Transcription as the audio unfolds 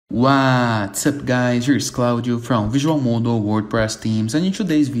What's up guys, here's Claudio from Visual Model WordPress Themes, and in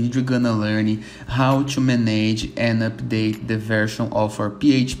today's video we're gonna learn how to manage and update the version of our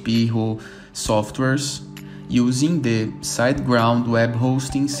PHP softwares using the SiteGround web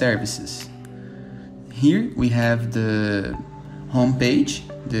hosting services. Here we have the home page,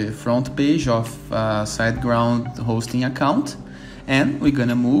 the front page of SiteGround hosting account, and we're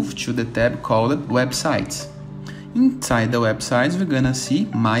gonna move to the tab called Websites. Inside the websites, we're gonna see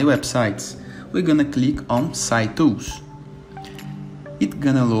My Websites. We're gonna click on Site Tools. It's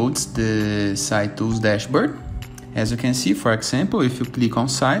gonna load the Site Tools dashboard. As you can see, for example, if you click on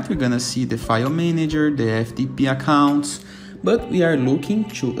Site, we're gonna see the File Manager, the FTP accounts, but we are looking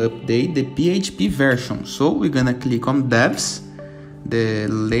to update the PHP version. So we're gonna click on Devs, the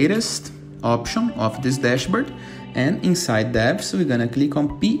latest option of this dashboard, and inside Devs, we're gonna click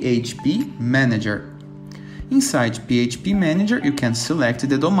on PHP Manager. Inside PHP Manager, you can select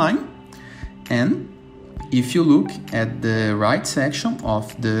the domain, and if you look at the right section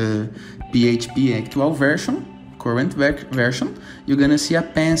of the PHP actual version, current version, you're gonna see a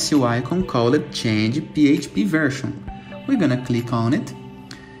pencil icon called Change PHP Version. We're gonna click on it,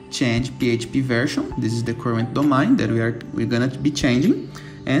 Change PHP Version. This is the current domain that we're gonna be changing,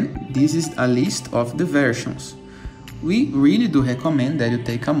 and this is a list of the versions. We really do recommend that you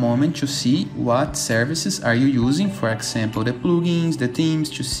take a moment to see what services are you using, for example, the plugins, the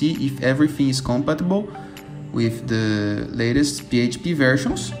themes, to see if everything is compatible with the latest PHP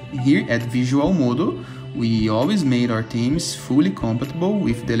versions. Here at Visual Model, we always made our themes fully compatible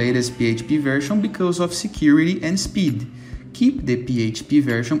with the latest PHP version because of security and speed. Keep the PHP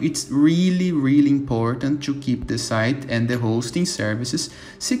version. It's really important to keep the site and the hosting services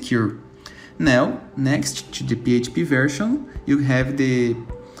secure. Now, next to the PHP version, you have the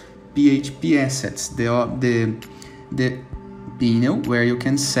PHP Assets, the panel where you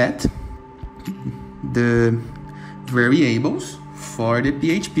can set the variables for the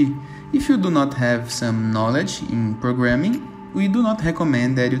PHP. If you do not have some knowledge in programming, we do not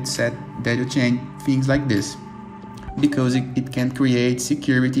recommend that you change things like this, because it can create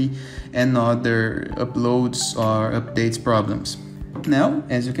security and other uploads or updates problems. Now,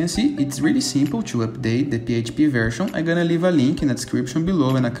 as you can see, it's really simple to update the PHP version. I'm gonna leave a link in the description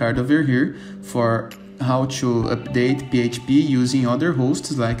below and a card over here for how to update PHP using other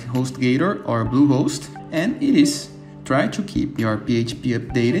hosts like HostGator or Bluehost. And it is, try to keep your PHP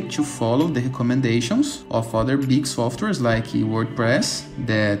updated to follow the recommendations of other big softwares like WordPress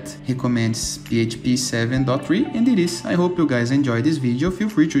that recommends PHP 7.3, and it is. I hope you guys enjoyed this video. Feel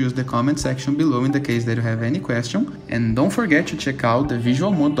free to use the comment section below in the case that you have any question. And don't forget to check out the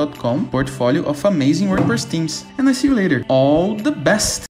visualmodel.com portfolio of amazing WordPress themes. And I see you later. All the best!